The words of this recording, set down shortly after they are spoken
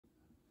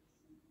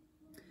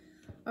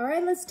All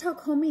right, let's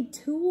talk homemade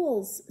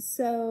tools.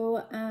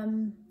 So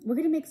we're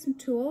gonna make some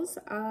tools,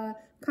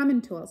 common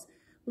tools.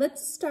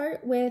 Let's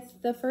start with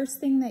the first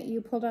thing that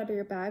you pulled out of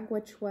your bag,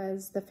 which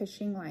was the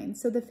fishing line.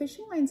 So the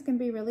fishing line is gonna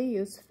be really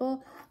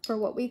useful for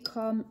what we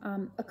call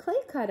a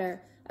clay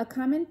cutter. A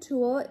common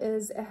tool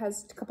is it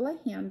has a couple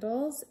of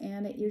handles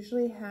and it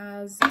usually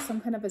has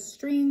some kind of a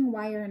string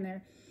wire in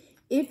there.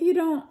 If you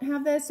don't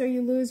have this or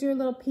you lose your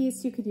little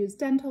piece, you could use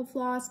dental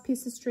floss,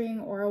 piece of string,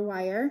 or a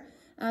wire.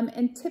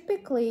 And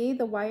typically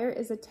the wire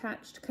is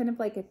attached kind of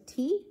like a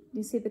T.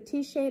 You see the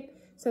T shape?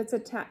 So it's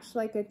attached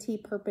like a T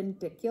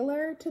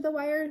perpendicular to the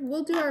wire.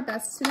 We'll do our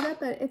best to do that,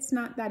 but it's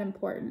not that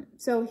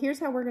important. So here's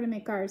how we're gonna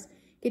make ours.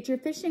 Get your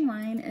fishing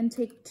line and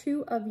take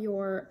 2 of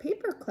your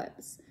paper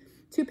clips.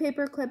 2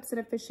 paper clips and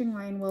a fishing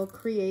line will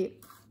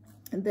create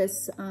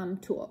this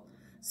tool.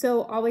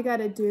 So all we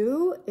gotta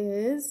do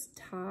is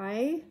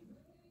tie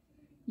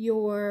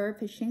your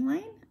fishing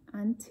line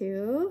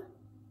onto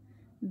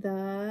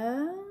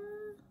the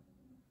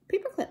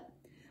paper clip.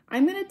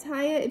 I'm gonna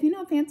tie it, if you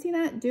don't fancy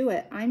that, do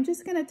it. I'm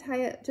just gonna tie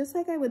it just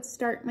like I would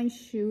start my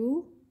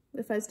shoe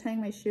if I was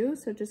tying my shoe.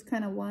 So just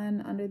kind of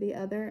one under the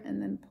other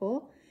and then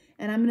pull.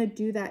 And I'm gonna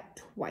do that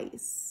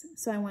twice.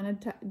 So I wanna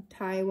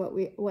tie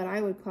what I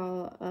would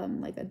call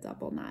like a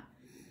double knot.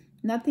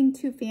 Nothing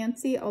too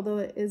fancy, although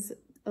it is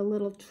a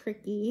little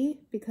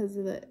tricky because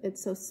of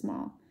it's so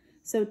small.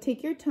 So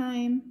take your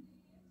time,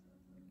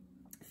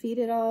 feed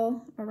it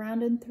all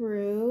around and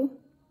through.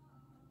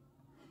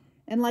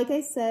 And like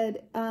I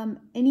said,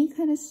 any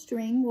kind of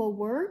string will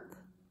work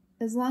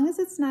as long as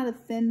it's not a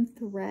thin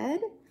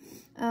thread.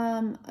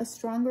 A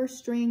stronger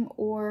string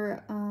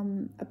or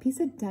a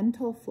piece of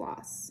dental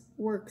floss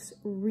works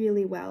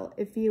really well.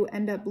 If you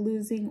end up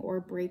losing or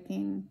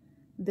breaking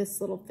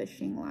this little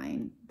fishing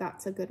line,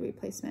 that's a good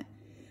replacement.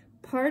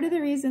 Part of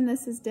the reason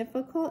this is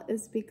difficult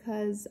is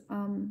because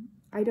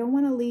I don't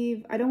want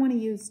to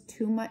use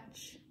too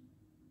much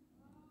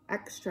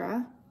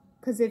extra,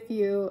 because if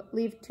you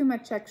leave too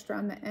much extra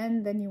on the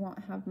end, then you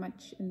won't have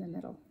much in the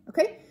middle.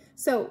 Okay,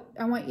 so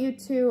I want you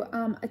to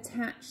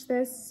attach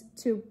this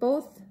to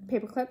both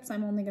paper clips.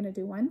 I'm only going to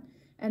do one,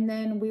 and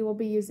then we will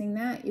be using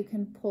that. You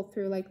can pull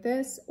through like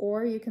this,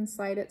 or you can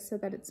slide it so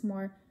that it's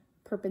more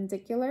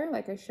perpendicular,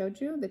 like I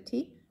showed you, the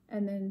T,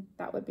 and then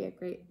that would be a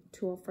great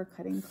tool for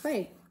cutting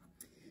clay.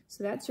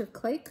 So that's your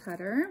clay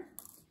cutter.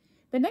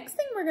 The next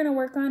thing we're gonna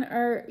work on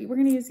we're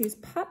gonna use these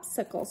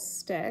popsicle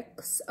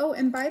sticks. Oh,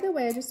 and by the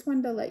way, I just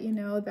wanted to let you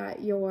know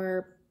that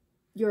your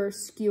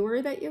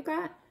skewer that you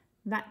got,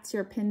 that's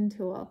your pin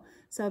tool.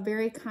 So a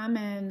very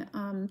common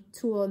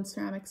tool in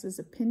ceramics is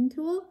a pin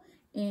tool,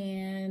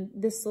 and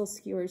this little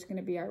skewer is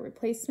gonna be our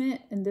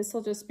replacement, and this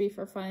will just be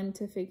for fun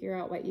to figure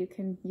out what you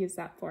can use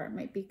that for. It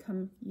might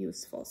become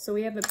useful. So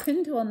we have a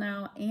pin tool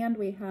now, and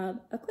we have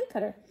a clay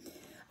cutter.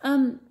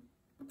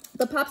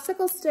 The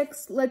popsicle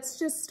sticks, let's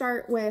just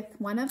start with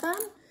one of them.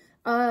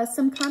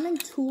 Some common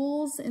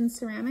tools in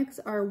ceramics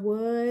are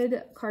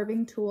wood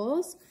carving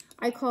tools.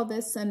 I call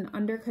this an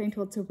undercutting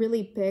tool. It's a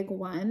really big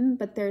one,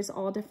 but there's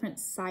all different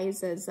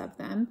sizes of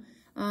them.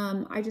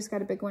 I just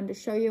got a big one to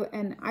show you,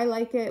 and I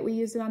like it. We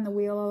use it on the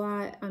wheel a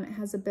lot. It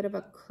has a bit of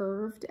a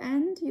curved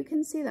end. You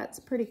can see that's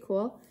pretty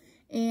cool.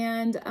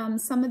 And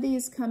some of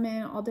these come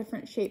in all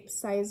different shapes,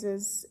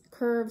 sizes,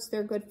 curves.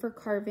 They're good for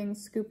carving,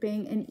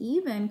 scooping, and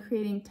even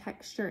creating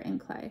texture in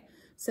clay.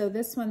 So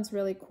this one's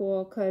really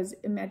cool because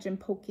imagine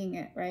poking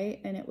it,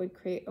 right? And it would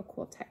create a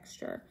cool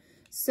texture.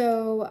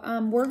 So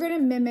we're gonna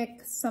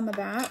mimic some of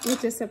that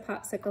with just a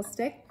popsicle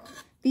stick.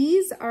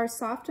 These are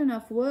soft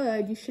enough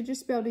wood, you should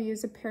just be able to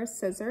use a pair of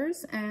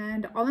scissors,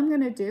 and all I'm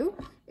gonna do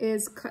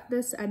is cut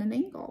this at an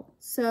angle.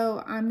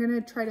 So I'm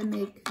gonna try to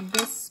make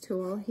this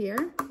tool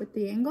here with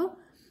the angle,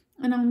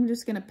 and I'm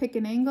just gonna pick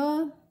an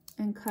angle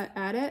and cut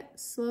at it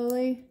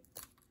slowly.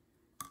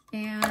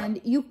 And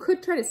you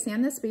could try to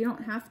sand this, but you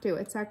don't have to.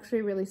 It's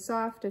actually really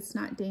soft, it's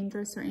not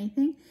dangerous or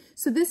anything.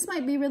 So this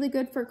might be really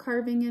good for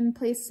carving in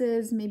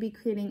places, maybe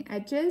creating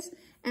edges.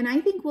 And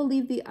I think we'll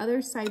leave the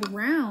other side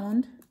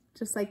round,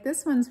 just like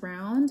this one's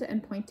round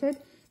and pointed.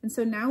 And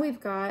so now we've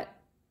got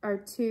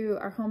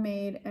our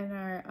homemade and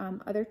our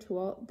other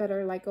tool that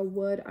are like a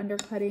wood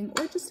undercutting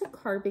or just a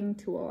carving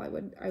tool.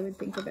 I would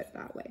think of it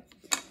that way.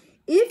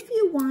 If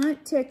you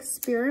want to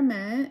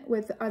experiment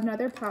with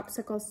another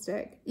popsicle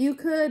stick, you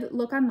could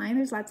look online.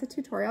 There's lots of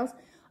tutorials.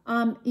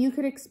 You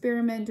could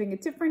experiment doing a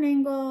different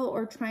angle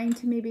or trying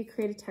to maybe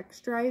create a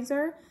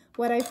texturizer.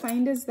 What I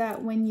find is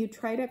that when you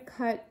try to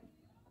cut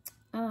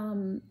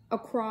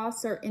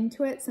across or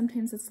into it,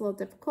 sometimes it's a little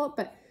difficult,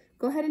 but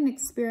go ahead and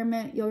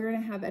experiment. You're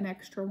gonna have an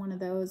extra one of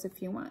those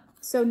if you want.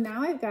 So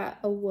now I've got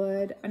a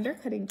wood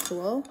undercutting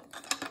tool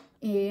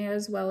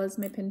as well as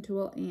my pin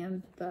tool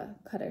and the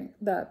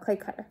clay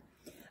cutter.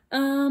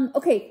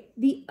 Okay,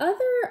 the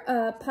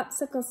other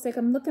popsicle stick,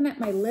 I'm looking at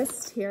my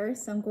list here,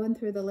 so I'm going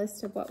through the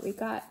list of what we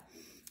got.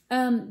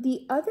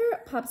 The other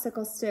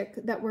popsicle stick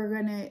that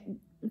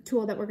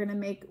tool that we're gonna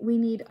make, we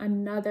need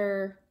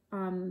another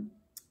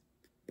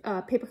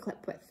paper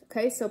clip with.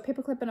 Okay, so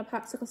paper clip and a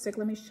popsicle stick.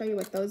 Let me show you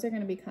what those are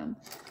going to become.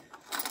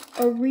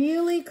 A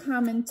really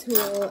common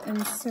tool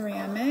in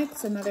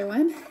ceramics, another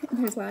one,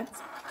 there's lots,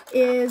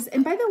 is,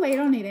 and by the way, I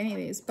don't need any of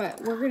these, but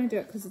we're gonna do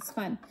it because it's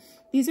fun.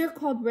 These are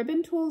called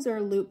ribbon tools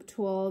or loop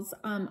tools.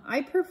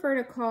 I prefer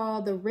to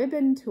call the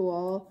ribbon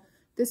tool,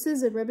 this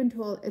is a ribbon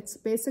tool, it's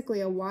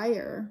basically a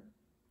wire.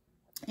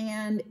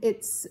 And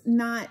it's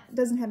not,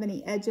 doesn't have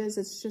any edges,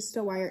 it's just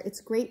a wire.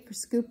 It's great for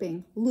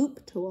scooping.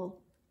 Loop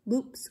tool,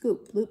 loop,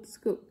 scoop, loop,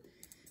 scoop.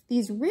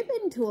 These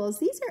ribbon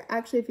tools, these are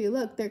actually, if you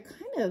look, they're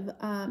kind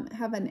of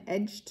have an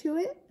edge to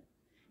it.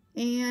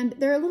 And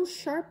they're a little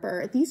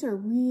sharper. These are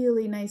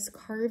really nice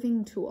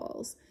carving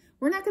tools.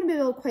 We're not going to be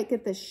able to quite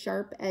get the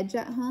sharp edge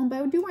at home,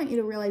 but I do want you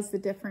to realize the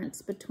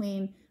difference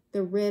between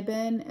the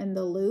ribbon and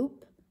the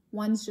loop.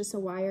 One's just a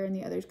wire and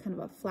the other's kind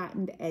of a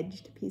flattened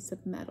edged piece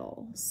of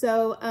metal.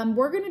 So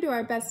we're going to do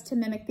our best to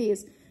mimic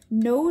these.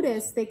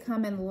 Notice they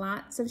come in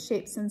lots of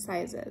shapes and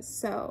sizes.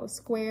 So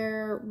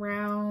square,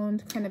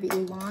 round, kind of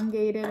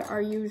elongated, our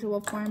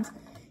usual forms.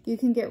 You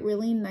can get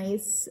really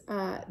nice,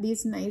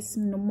 these nice,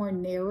 more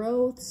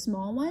narrow,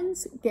 small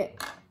ones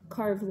get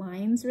carved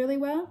lines really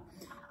well.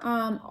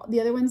 The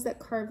other ones that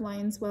carve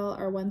lines well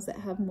are ones that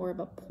have more of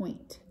a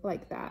point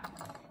like that.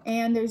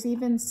 And there's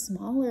even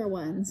smaller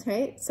ones,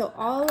 right? So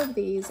all of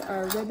these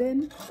are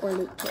ribbon or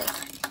loop tools.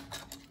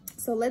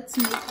 So let's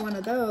make one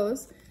of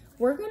those.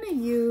 We're gonna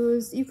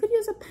use, you could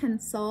use a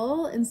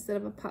pencil instead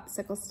of a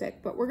popsicle stick,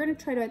 but we're gonna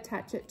try to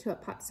attach it to a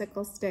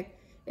popsicle stick.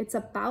 It's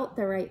about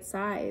the right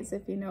size,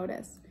 if you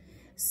notice.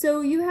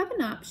 So you have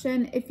an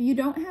option. If you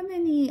don't have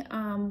any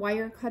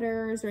wire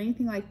cutters or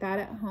anything like that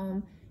at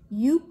home,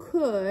 you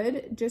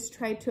could just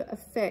try to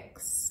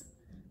affix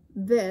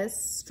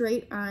this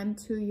straight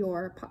onto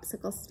your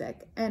popsicle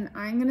stick. And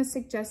I'm gonna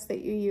suggest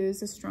that you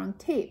use a strong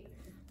tape.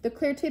 The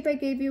clear tape I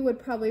gave you would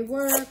probably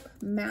work.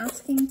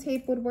 Masking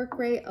tape would work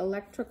great.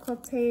 Electrical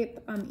tape,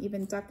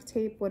 even duct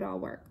tape would all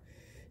work.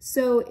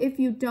 So if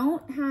you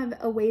don't have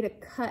a way to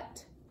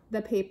cut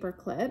the paper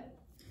clip,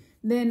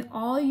 then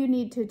all you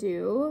need to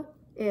do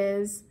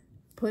is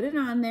put it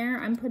on there.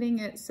 I'm putting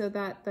it so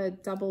that the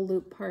double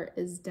loop part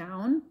is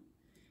down.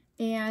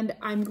 And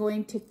I'm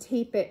going to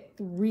tape it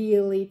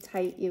really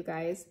tight, you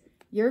guys.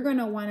 You're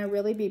gonna wanna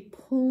really be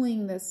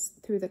pulling this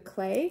through the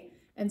clay.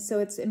 And so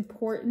it's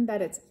important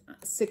that it's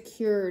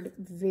secured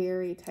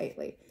very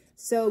tightly.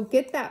 So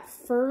get that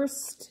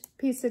first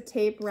piece of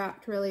tape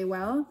wrapped really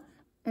well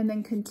and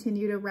then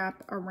continue to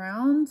wrap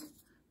around.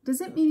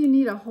 Doesn't mean you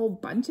need a whole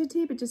bunch of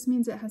tape. It just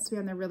means it has to be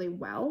on there really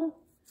well.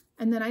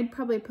 And then I'd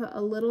probably put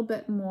a little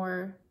bit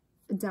more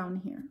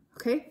down here,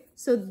 okay?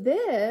 So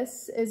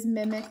this is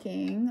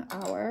mimicking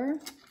our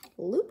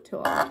loop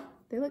tool.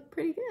 They look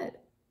pretty good,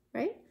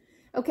 right?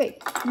 Okay,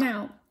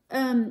 now,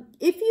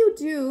 if you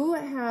do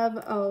have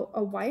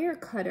a wire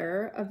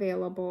cutter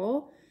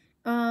available,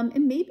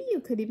 and maybe you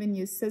could even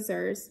use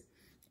scissors,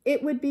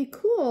 it would be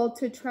cool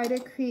to try to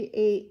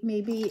create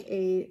maybe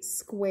a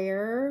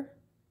square,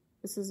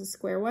 this is a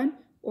square one,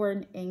 or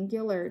an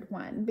angular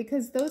one,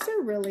 because those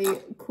are really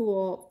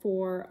cool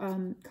for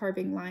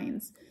carving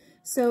lines.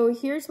 So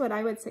here's what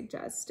I would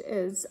suggest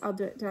is, I'll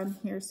do it down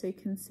here so you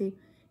can see.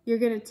 You're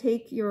gonna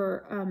take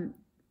your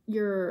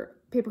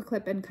paper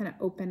clip and kind of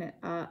open it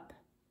up.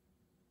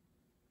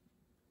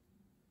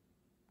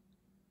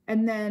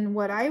 And then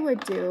what I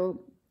would do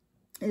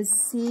is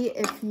see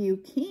if you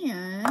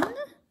can,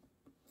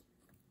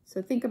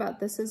 so think about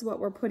this is what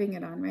we're putting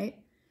it on, right?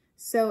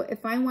 So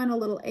if I want a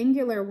little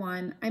angular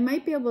one, I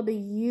might be able to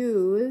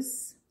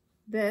use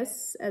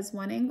this as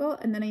one angle,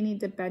 and then I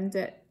need to bend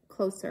it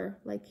closer,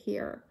 like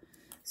here.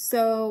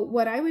 So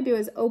what I would do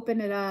is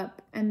open it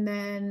up, and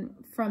then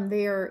from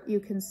there you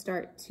can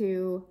start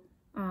to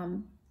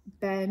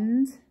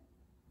bend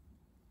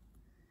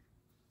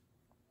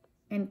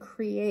and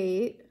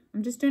create.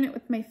 I'm just doing it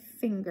with my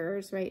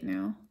fingers right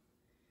now,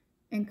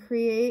 and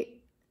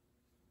create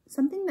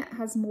something that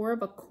has more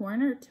of a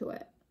corner to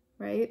it,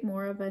 right?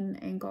 More of an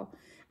angle.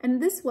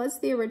 And this was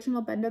the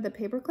original bend of the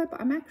paperclip.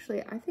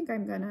 I think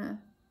I'm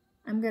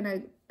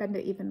gonna bend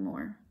it even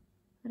more.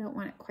 I don't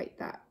want it quite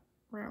that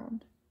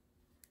round.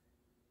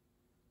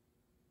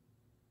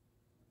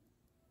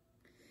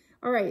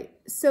 All right,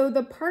 so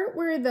the part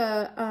where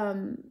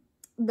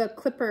the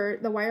clipper,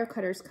 the wire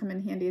cutters come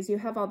in handy is you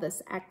have all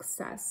this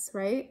excess,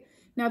 right?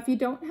 Now, if you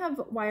don't have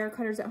wire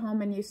cutters at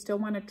home and you still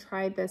want to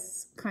try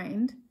this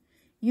kind,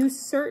 you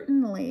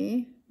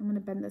certainly, I'm going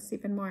to bend this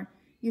even more,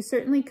 you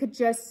certainly could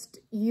just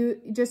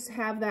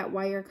have that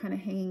wire kind of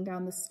hanging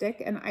down the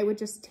stick, and I would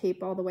just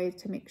tape all the way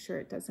to make sure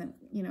it doesn't,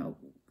 you know,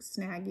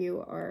 snag you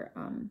or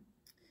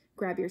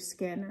grab your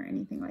skin or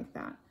anything like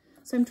that.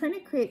 So I'm trying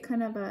to create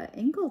kind of an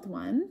angled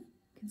one.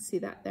 You can see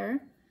that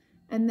there.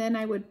 And then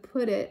I would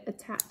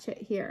attach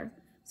it here.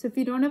 So if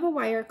you don't have a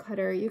wire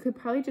cutter, you could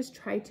probably just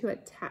try to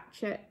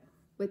attach it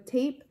with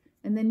tape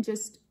and then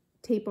just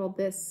tape all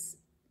this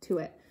to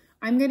it.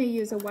 I'm going to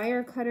use a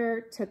wire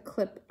cutter to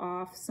clip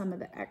off some of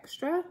the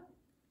extra.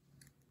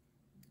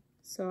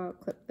 So I'll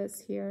clip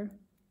this here.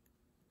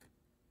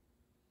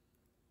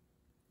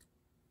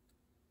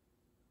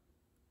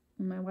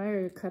 My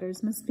wire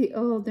cutters must be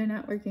old. They're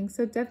not working.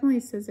 So definitely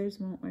scissors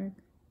won't work.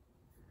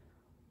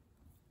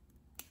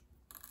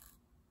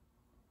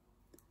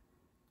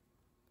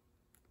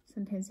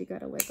 Sometimes you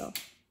gotta wiggle.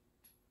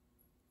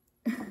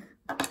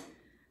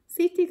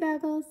 Safety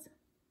goggles.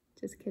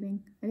 Just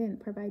kidding. I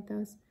didn't provide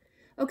those.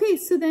 Okay,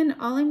 so then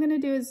all I'm gonna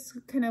do is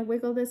kind of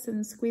wiggle this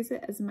and squeeze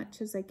it as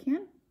much as I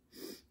can.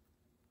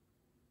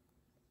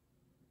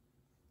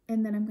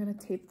 And then I'm gonna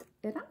tape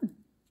it on.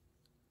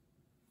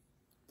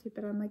 Tape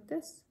it on like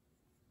this.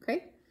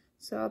 Okay,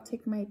 so I'll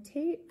take my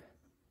tape.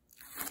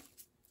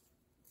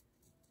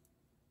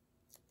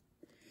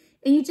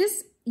 And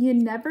you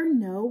never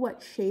know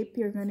what shape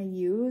you're gonna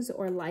use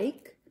or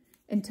like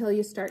until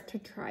you start to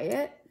try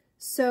it.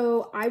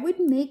 So I would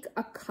make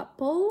a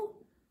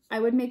couple. I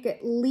would make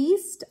at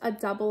least a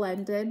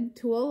double-ended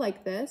tool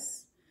like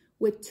this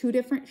with 2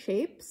 different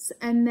shapes.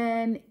 And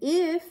then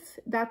if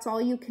that's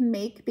all you can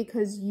make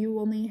because you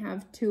only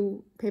have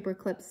 2 paper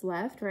clips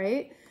left,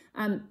 right?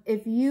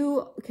 If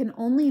you can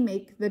only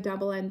make the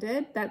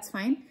double-ended, that's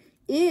fine.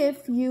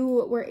 If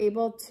you were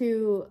able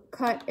to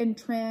cut and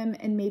trim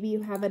and maybe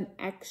you have an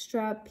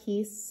extra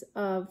piece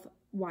of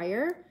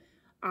wire,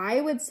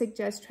 I would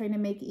suggest trying to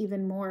make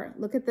even more.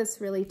 Look at this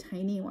really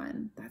tiny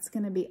one. That's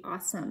gonna be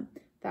awesome.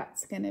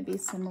 That's gonna be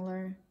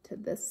similar to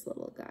this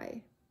little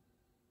guy.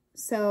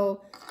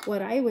 So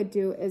what I would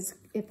do is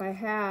if I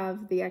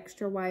have the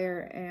extra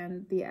wire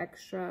and the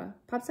extra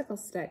popsicle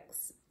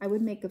sticks, I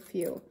would make a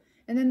few.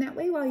 And then that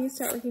way, while you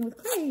start working with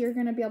clay, you're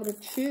gonna be able to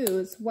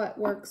choose what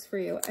works for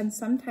you. And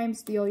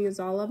sometimes you'll use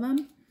all of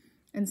them,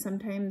 and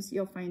sometimes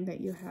you'll find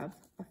that you have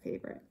a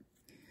favorite.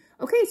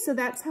 Okay, so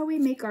that's how we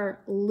make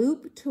our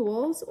loop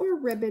tools or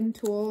ribbon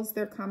tools.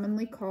 They're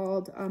commonly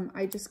called.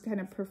 I just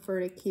kind of prefer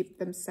to keep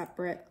them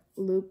separate.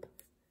 Loop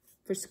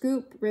for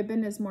scoop,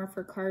 ribbon is more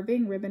for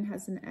carving. Ribbon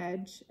has an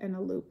edge and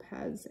a loop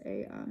has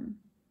a,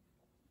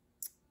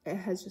 it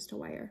has just a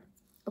wire.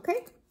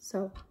 Okay,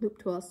 so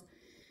loop tools.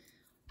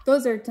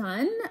 Those are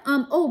done.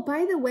 Oh,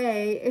 by the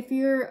way, if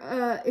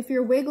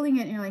you're wiggling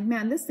it and you're like,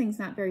 man, this thing's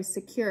not very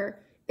secure,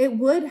 it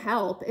would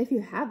help if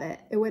you have it.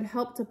 It would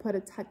help to put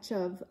a touch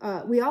of,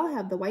 we all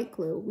have the white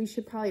glue. We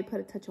should probably put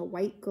a touch of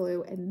white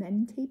glue and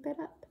then tape it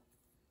up.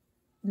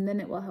 And then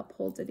it will help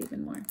hold it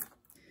even more.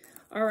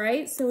 All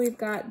right, so we've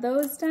got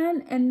those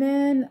done. And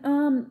then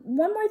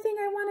one more thing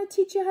I want to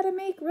teach you how to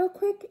make real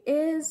quick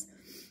is,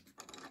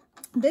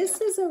 this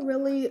is a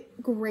really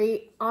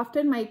great,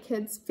 often my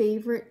kids'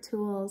 favorite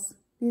tools.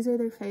 These are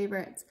their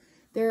favorites.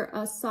 They're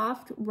a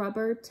soft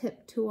rubber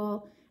tip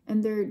tool,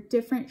 and they're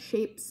different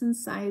shapes and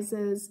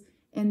sizes,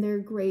 and they're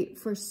great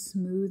for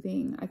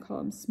smoothing. I call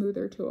them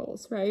smoother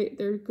tools, right?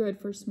 They're good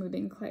for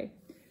smoothing clay.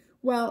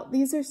 Well,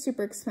 these are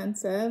super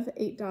expensive,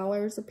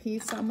 $8 a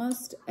piece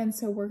almost, and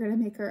so we're gonna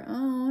make our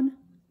own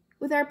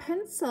with our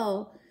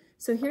pencil.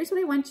 So here's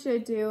what I want you to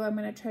do. I'm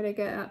gonna try to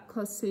get up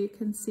close so you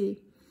can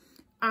see.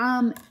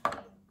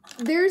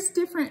 There's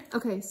different,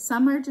 okay,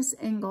 some are just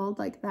angled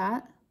like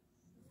that,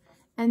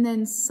 and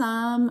then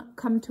some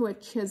come to a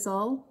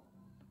chisel.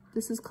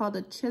 This is called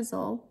a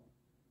chisel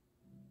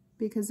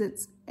because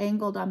it's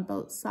angled on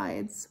both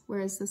sides,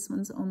 whereas this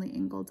one's only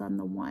angled on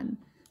the one.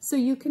 So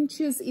you can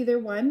choose either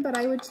one, but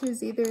I would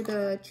choose either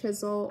the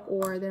chisel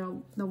or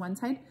the one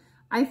side.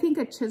 I think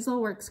a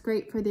chisel works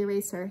great for the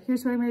eraser.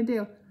 Here's what I'm gonna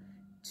do.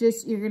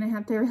 You're gonna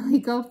have to really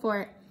go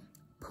for it.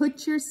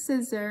 Put your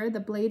scissor,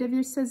 the blade of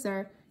your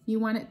scissor, you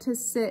want it to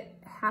sit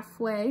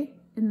halfway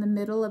in the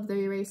middle of the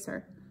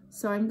eraser.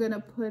 So I'm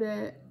gonna put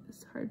it,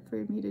 it's hard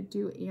for me to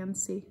do and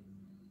see.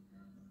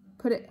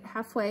 Put it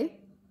halfway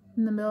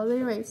in the middle of the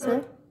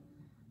eraser,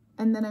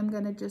 and then I'm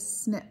gonna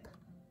just snip.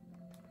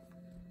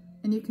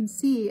 And you can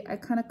see, I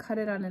kind of cut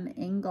it on an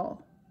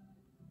angle.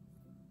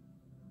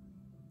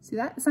 See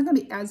that? It's not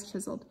gonna be as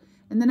chiseled.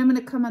 And then I'm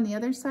gonna come on the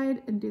other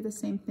side and do the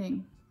same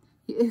thing.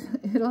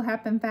 It'll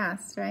happen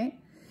fast, right?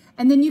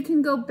 And then you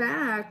can go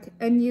back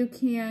and you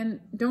can,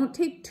 don't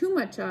take too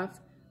much off,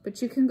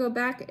 but you can go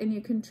back and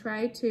you can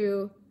try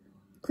to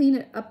clean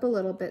it up a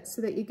little bit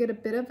so that you get a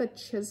bit of a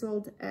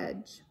chiseled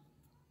edge.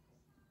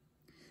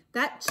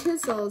 That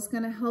chisel is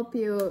gonna help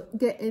you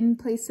get in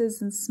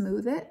places and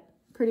smooth it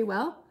pretty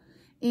well.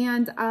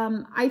 And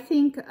I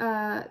think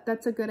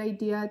that's a good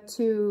idea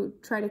to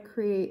try to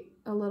create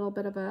a little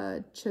bit of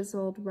a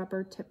chiseled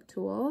rubber tip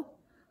tool,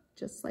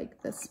 just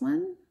like this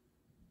one,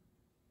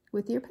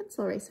 with your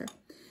pencil eraser.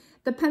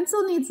 The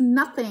pencil needs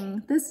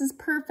nothing. This is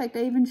perfect.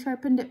 I even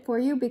sharpened it for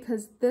you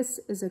because this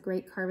is a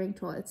great carving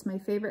tool. It's my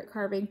favorite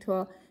carving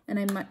tool, and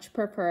I much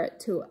prefer it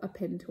to a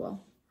pin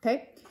tool,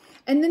 okay?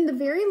 And then the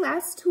very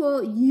last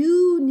tool,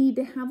 you need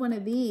to have one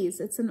of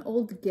these. It's an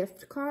old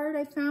gift card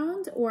I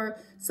found, or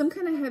some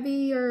kind of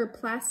heavier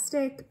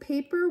plastic.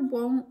 Paper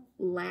won't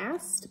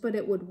last, but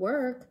it would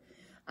work.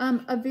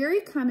 A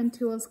very common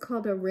tool is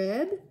called a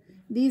rib.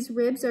 These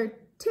ribs are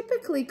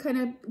typically kind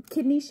of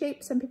kidney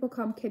shaped. Some people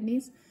call them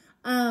kidneys.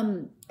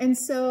 And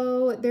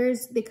so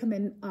they come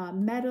in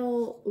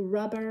metal,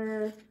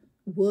 rubber,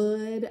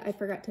 wood. I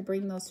forgot to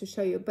bring those to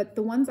show you, but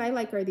the ones I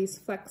like are these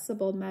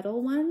flexible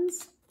metal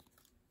ones.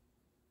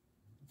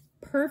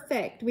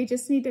 perfect. We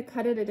just need to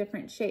cut it a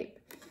different shape.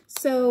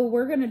 So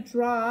we're gonna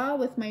draw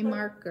with my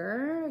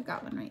marker. I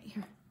got one right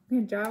here. We're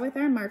gonna draw with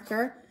our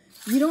marker.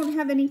 You don't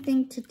have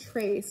anything to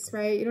trace,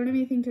 right? You don't have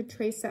anything to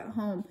trace at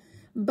home,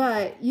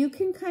 but you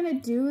can kind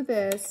of do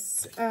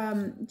this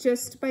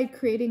just by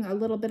creating a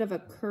little bit of a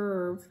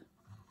curve.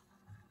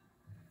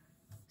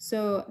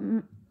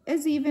 So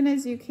as even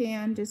as you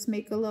can, just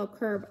make a little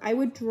curve. I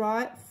would draw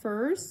it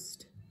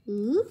first.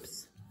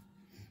 Oops.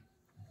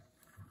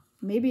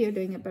 Maybe you're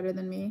doing it better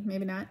than me,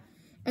 maybe not.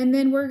 And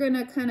then we're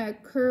gonna kind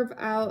of curve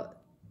out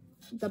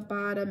the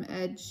bottom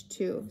edge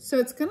too. So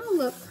it's gonna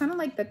look kind of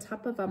like the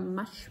top of a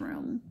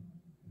mushroom.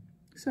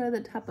 Sort of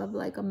the top of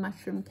like a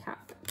mushroom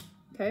cap,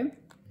 okay?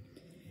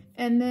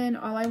 And then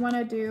all I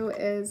wanna do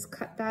is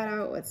cut that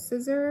out with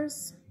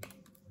scissors.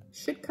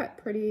 Should cut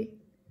pretty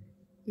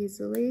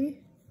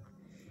easily.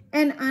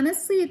 And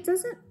honestly, it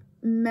doesn't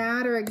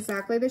matter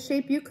exactly the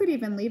shape. You could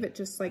even leave it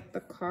just like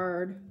the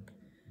card.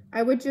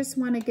 I would just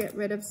want to get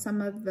rid of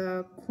some of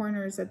the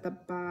corners at the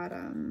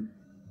bottom.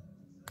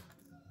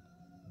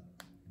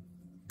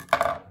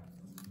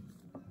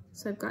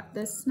 So I've got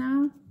this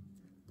now.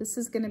 This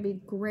is going to be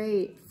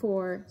great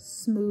for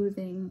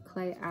smoothing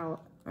clay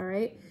out, all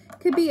right?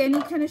 Could be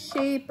any kind of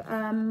shape.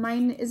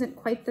 Mine isn't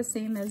quite the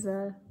same as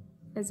a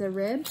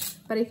rib,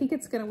 but I think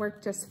it's going to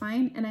work just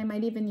fine. And I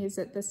might even use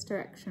it this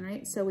direction,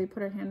 right? So we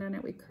put our hand on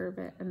it, we curve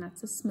it, and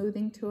that's a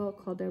smoothing tool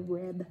called a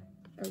rib.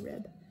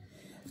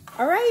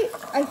 All right,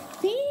 I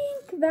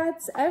think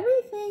that's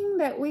everything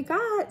that we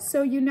got.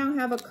 So you now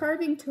have a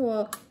carving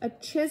tool, a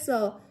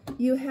chisel,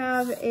 you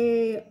have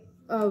a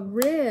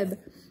rib.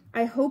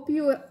 I hope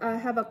you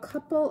have a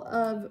couple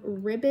of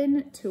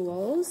ribbon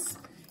tools.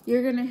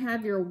 You're gonna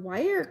have your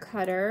wire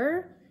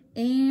cutter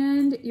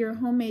and your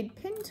homemade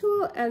pin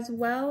tool, as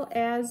well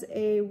as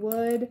a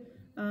wood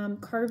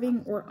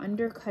carving or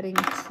undercutting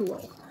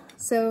tool.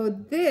 So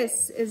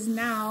this is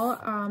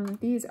now,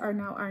 these are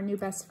now our new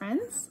best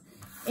friends.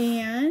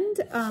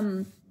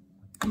 And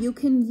you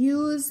can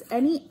use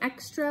any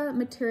extra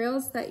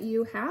materials that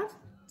you have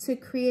to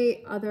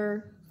create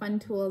other fun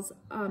tools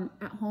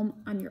at home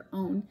on your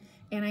own.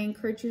 And I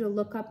encourage you to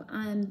look up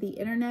on the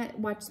internet,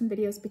 watch some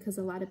videos, because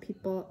a lot of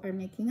people are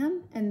making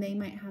them and they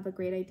might have a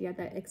great idea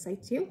that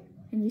excites you,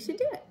 and you should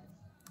do it.